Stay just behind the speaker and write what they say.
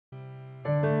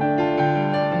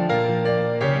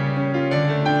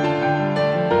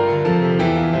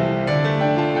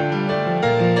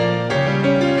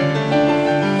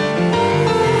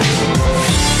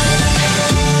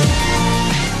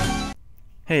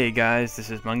Hey guys, this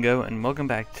is Mungo, and welcome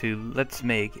back to Let's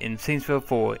Make in Saints Row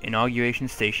 4 Inauguration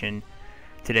Station.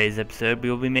 Today's episode we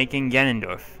will be making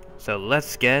Ganondorf, so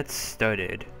let's get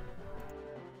started.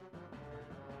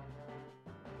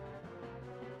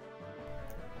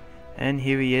 And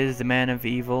here he is, the man of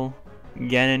evil,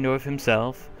 Ganondorf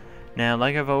himself. Now,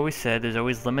 like I've always said, there's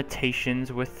always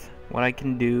limitations with what I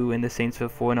can do in the Saints Row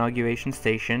 4 Inauguration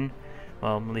Station.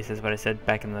 Well, at least that's what I said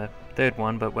back in the third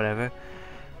one, but whatever.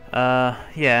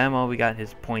 Yeah, well, we got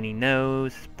his pointy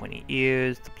nose, his pointy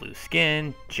ears, the blue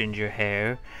skin, ginger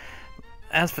hair.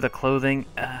 As for the clothing,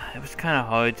 it was kind of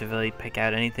hard to really pick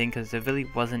out anything because there really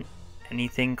wasn't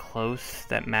anything close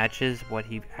that matches what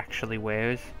he actually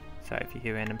wears. Sorry if you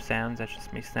hear random sounds, that's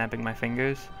just me snapping my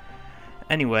fingers.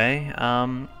 Anyway,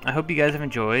 I hope you guys have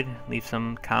enjoyed. Leave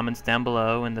some comments down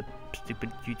below in the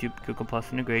stupid YouTube Google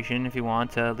Plus integration if you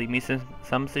want to leave me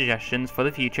some suggestions for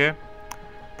the future.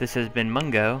 This has been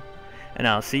Mungo, and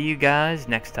I'll see you guys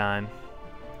next time.